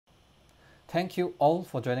Thank you all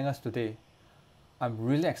for joining us today. I'm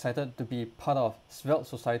really excited to be part of Svelte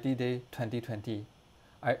Society Day 2020.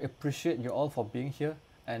 I appreciate you all for being here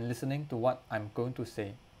and listening to what I'm going to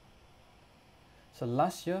say. So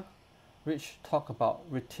last year, Rich talked about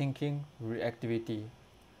rethinking reactivity.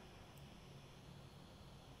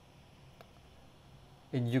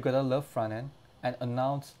 In You Gotta Love Frontend and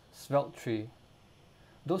announced Svelte 3.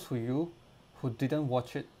 Those of you who didn't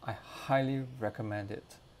watch it, I highly recommend it.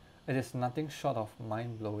 It is nothing short of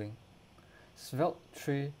mind-blowing. Svelte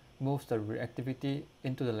 3 moves the reactivity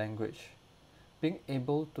into the language. Being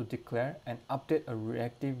able to declare and update a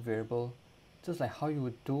reactive variable, just like how you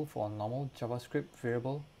would do for a normal JavaScript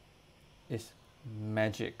variable, is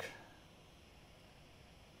magic.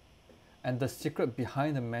 And the secret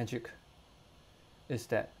behind the magic is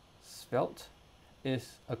that Svelte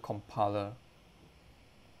is a compiler.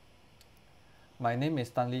 My name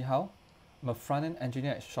is Tan Lee Hao. I'm a front-end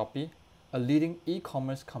engineer at Shopee, a leading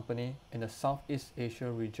e-commerce company in the Southeast Asia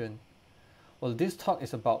region. Well, this talk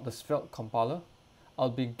is about the Svelte compiler. I'll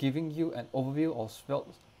be giving you an overview of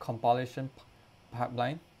Svelte's compilation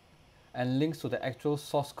pipeline and links to the actual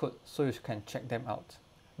source code so you can check them out.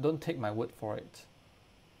 Don't take my word for it.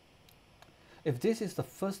 If this is the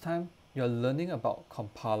first time you're learning about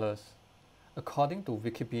compilers, according to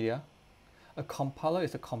Wikipedia, a compiler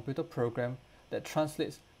is a computer program that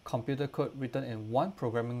translates computer code written in one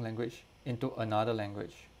programming language into another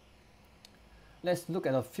language. Let's look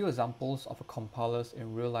at a few examples of compilers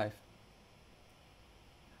in real life.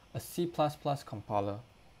 A C++ compiler.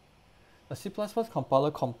 A C++ compiler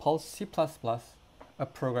compiles C++, a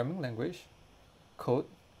programming language, code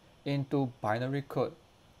into binary code,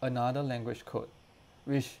 another language code,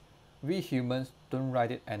 which we humans don't write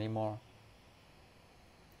it anymore.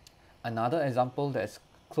 Another example that's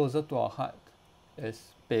closer to our heart is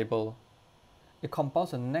Babel. It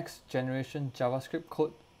compiles a next generation JavaScript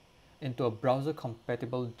code into a browser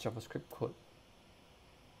compatible JavaScript code.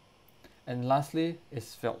 And lastly is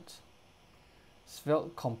Svelte.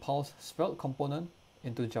 Svelte compiles Svelte component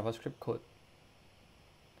into JavaScript code.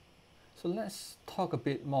 So let's talk a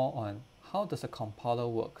bit more on how does a compiler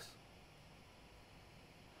works.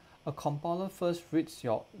 A compiler first reads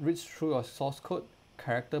through your source code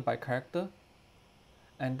character by character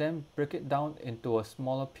and then break it down into a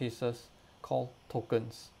smaller pieces called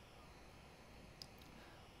tokens.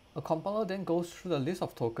 A compiler then goes through the list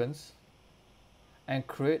of tokens and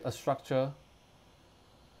create a structure,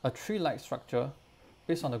 a tree-like structure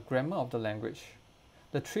based on the grammar of the language.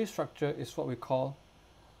 The tree structure is what we call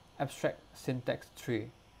abstract syntax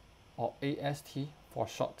tree, or AST for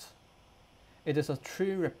short. It is a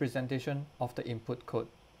tree representation of the input code.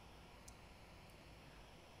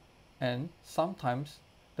 And sometimes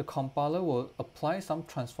the compiler will apply some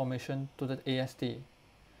transformation to the AST.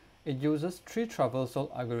 It uses tree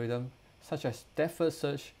traversal algorithm such as depth first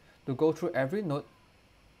search to go through every node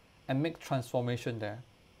and make transformation there.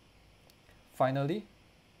 Finally,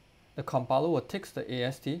 the compiler will take the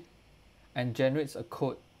AST and generates a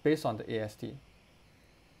code based on the AST.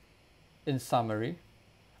 In summary,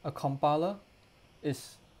 a compiler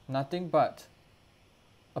is nothing but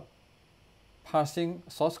parsing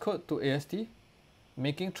source code to AST,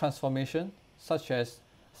 making transformation such as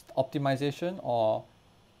optimization or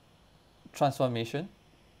transformation,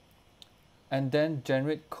 and then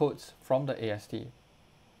generate codes from the AST.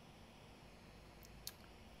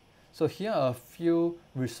 So here are a few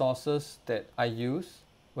resources that I used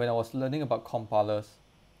when I was learning about compilers.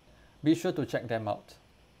 Be sure to check them out.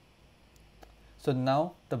 So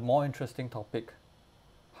now the more interesting topic.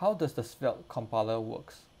 How does the Svelte compiler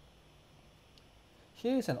works?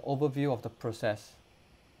 Here is an overview of the process.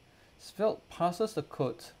 Svelte parses the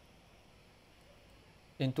code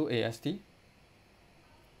into AST,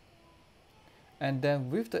 and then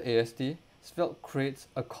with the AST, Svelte creates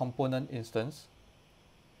a component instance,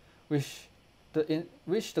 which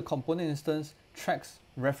the component instance tracks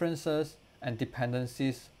references and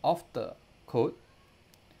dependencies of the code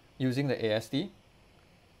using the AST.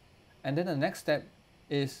 And then the next step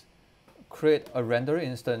is create a renderer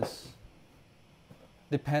instance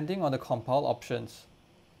depending on the compile options.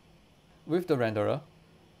 With the renderer,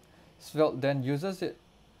 Svelte then uses it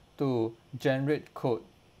to generate code,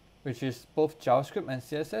 which is both JavaScript and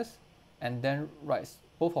CSS, and then writes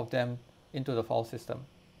both of them into the file system.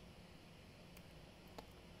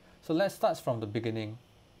 So let's start from the beginning,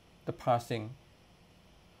 the parsing.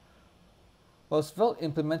 Well, Svelte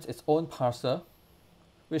implements its own parser,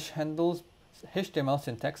 which handles HTML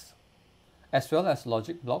syntax, as well as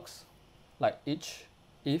logic blocks like each,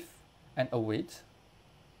 if, and await.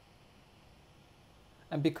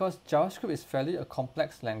 And because JavaScript is fairly a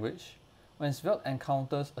complex language, When Svelte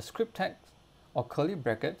encounters a script tag or curly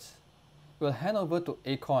brackets, it will hand over to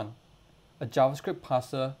Acorn, a JavaScript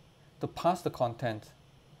parser, to parse the content.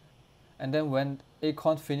 And then when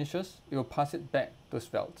Acorn finishes, it will pass it back to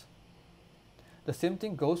Svelte. The same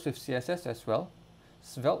thing goes with CSS as well.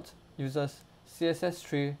 Svelte uses CSS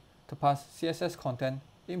tree to pass CSS content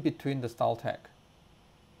in between the style tag.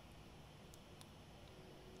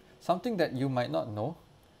 Something that you might not know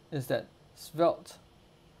is that Svelte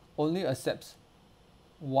only accepts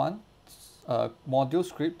one module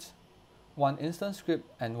script, one instance script,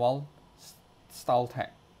 and one style tag.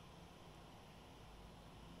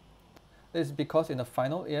 This is because in the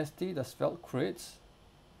final AST the Svelte creates,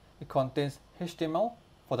 it contains HTML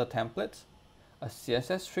for the templates, a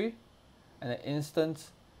CSS tree, and an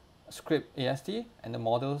instance script AST, and the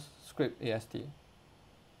module script AST.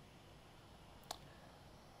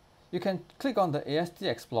 You can click on the AST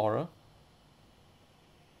Explorer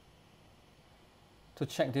to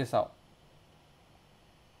check this out.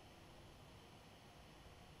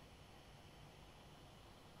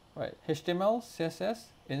 Right, HTML, CSS,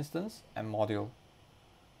 instance, and module.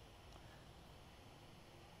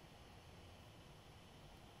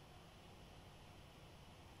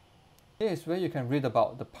 Here is where you can read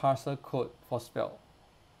about the parser code for Svelte.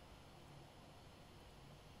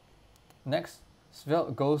 Next,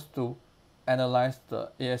 Svelte goes to analyze the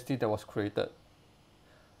AST that was created.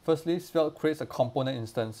 Firstly, Svelte creates a component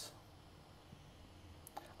instance.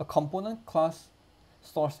 A component class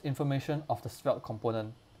stores information of the Svelte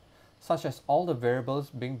component, such as all the variables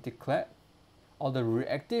being declared, all the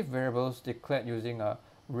reactive variables declared using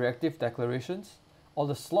reactive declarations, all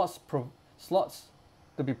the slots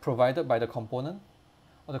to be provided by the component,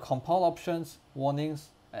 or the compile options, warnings,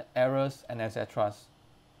 and errors, and etc.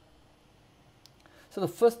 So the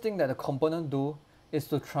first thing that the component do is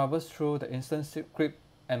to traverse through the instance script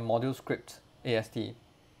and module script AST.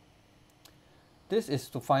 This is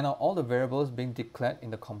to find out all the variables being declared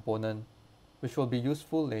in the component, which will be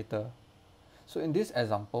useful later. So in this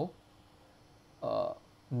example,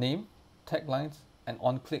 name, taglines, and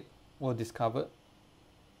onClick were discovered.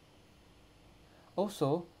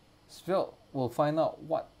 Also, Svelte will find out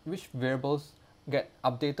which variables get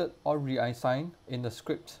updated or reassigned in the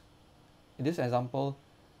script. In this example,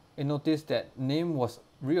 it noticed that name was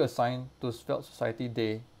reassigned to Svelte Society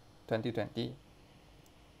Day 2020.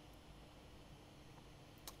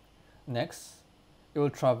 Next, it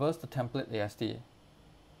will traverse the template AST.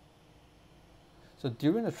 So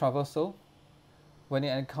during the traversal, when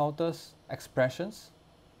it encounters expressions,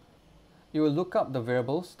 it will look up the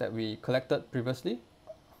variables that we collected previously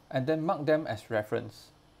and then mark them as reference.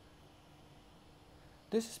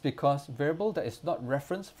 This is because variable that is not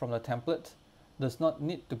referenced from the template does not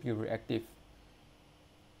need to be reactive.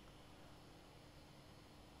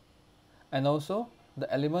 And also,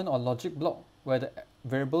 the element or logic block where the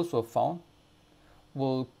variables were found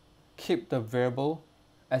will keep the variable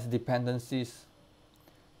as dependencies.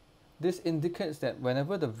 This indicates that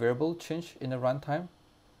whenever the variable changes in the runtime,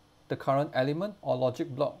 the current element or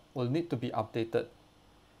logic block will need to be updated.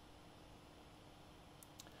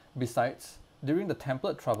 Besides, during the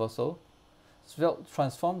template traversal, Svelte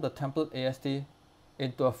transformed the template AST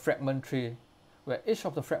into a fragment tree, where each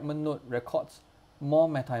of the fragment node records more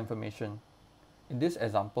meta information. In this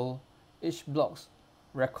example, each block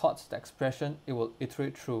records the expression it will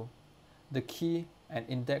iterate through, the key and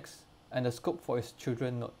index, and the scope for its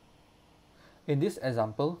children node. In this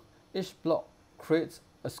example, each block creates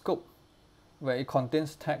a scope where it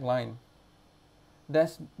contains tagline.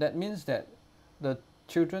 That means that the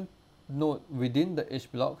children node within the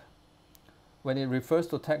each block, when it refers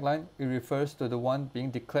to tagline, it refers to the one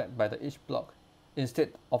being declared by the each block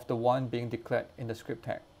instead of the one being declared in the script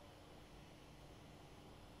tag.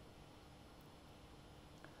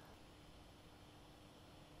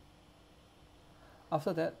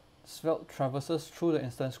 After that, Svelte traverses through the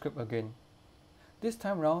instance script again. This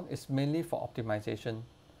time round is mainly for optimization,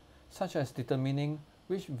 such as determining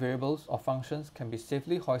which variables or functions can be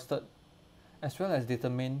safely hoisted, as well as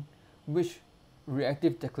determine which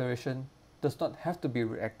reactive declaration does not have to be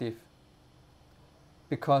reactive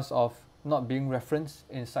because of not being referenced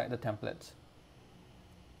inside the templates.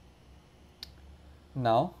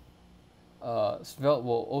 Now, Svelte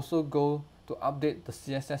will also go to update the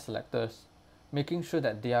CSS selectors, making sure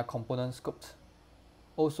that they are component scoped.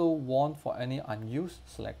 Also warn for any unused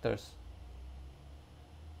selectors.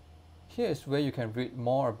 Here is where you can read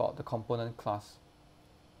more about the component class.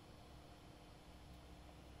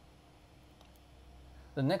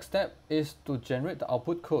 The next step is to generate the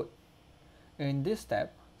output code. In this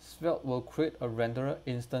step, Svelte will create a renderer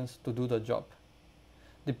instance to do the job.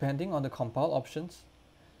 Depending on the compile options,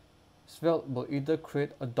 Svelte will either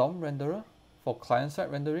create a DOM renderer for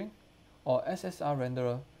client-side rendering or SSR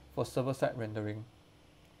renderer for server-side rendering.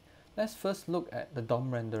 Let's first look at the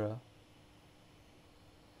DOM renderer.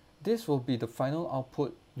 This will be the final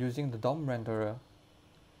output using the DOM renderer.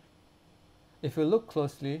 If you look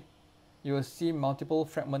closely, you will see multiple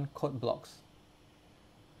fragment code blocks.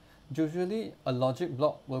 Usually, a logic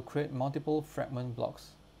block will create multiple fragment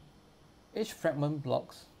blocks. Each fragment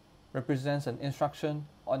block represents an instruction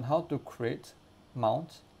on how to create,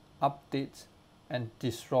 mount, update, and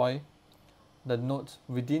destroy the nodes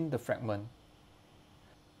within the fragment.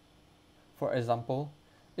 For example,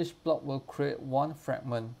 each block will create one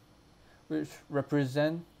fragment, which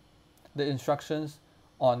represent the instructions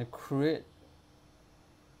on create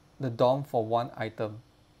the DOM for one item.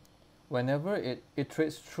 Whenever it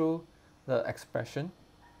iterates through the expression,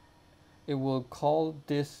 it will call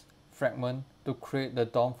this fragment to create the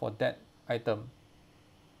DOM for that item.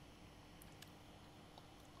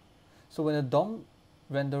 So when the DOM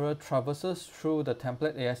renderer traverses through the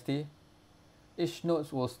template AST, each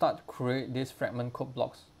node will start to create these fragment code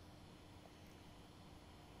blocks.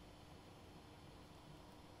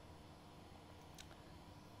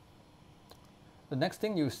 The next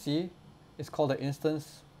thing you see is called the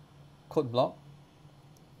instance code block.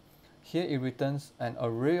 Here it returns an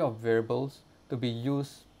array of variables to be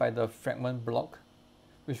used by the fragment block,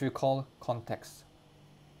 which we call context.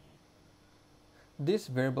 These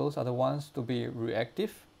variables are the ones to be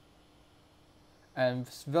reactive, and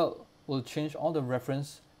Svelte will change all the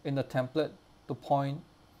reference in the template to point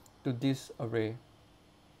to this array.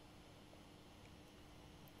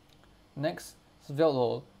 Next, Svelte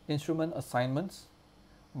will instrument assignments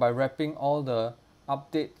by wrapping all the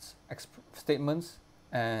updates statements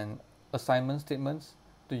and assignment statements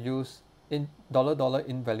to use in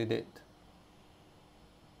 $invalidate.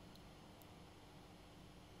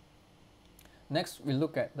 Next, we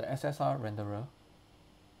look at the SSR renderer.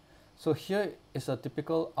 So here is a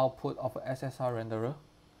typical output of a SSR renderer.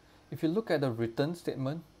 If you look at the return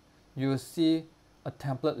statement, you will see a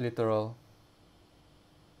template literal.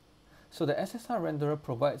 So the SSR renderer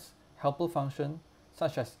provides helper functions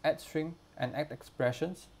such as add string and add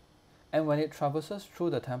expressions, and when it traverses through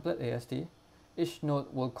the template AST, each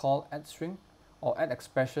node will call add string or add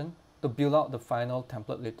expression to build out the final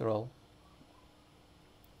template literal.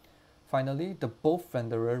 Finally, the both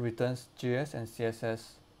renderer returns JS and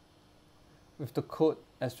CSS with the code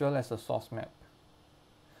as well as the source map.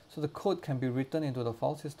 So the code can be written into the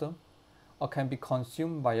file system or can be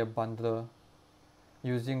consumed by a bundler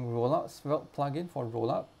using Rollup Svelte plugin for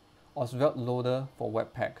Rollup or Svelte Loader for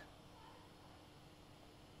Webpack.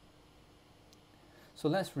 So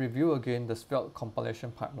let's review again the Svelte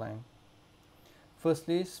compilation pipeline.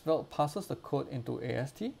 Firstly, Svelte passes the code into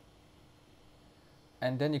AST,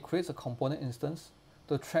 and then it creates a component instance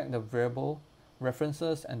to track the variable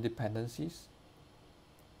references and dependencies.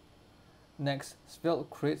 Next, Svelte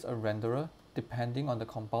creates a renderer depending on the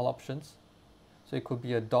compile options. So it could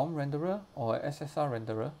be a DOM renderer or a SSR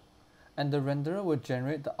renderer, and the renderer will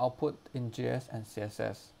generate the output in JS and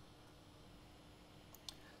CSS.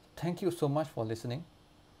 Thank you so much for listening.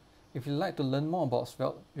 If you'd like to learn more about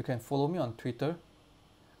Svelte, you can follow me on Twitter.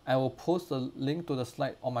 I will post a link to the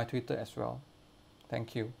slide on my Twitter as well.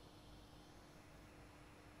 Thank you.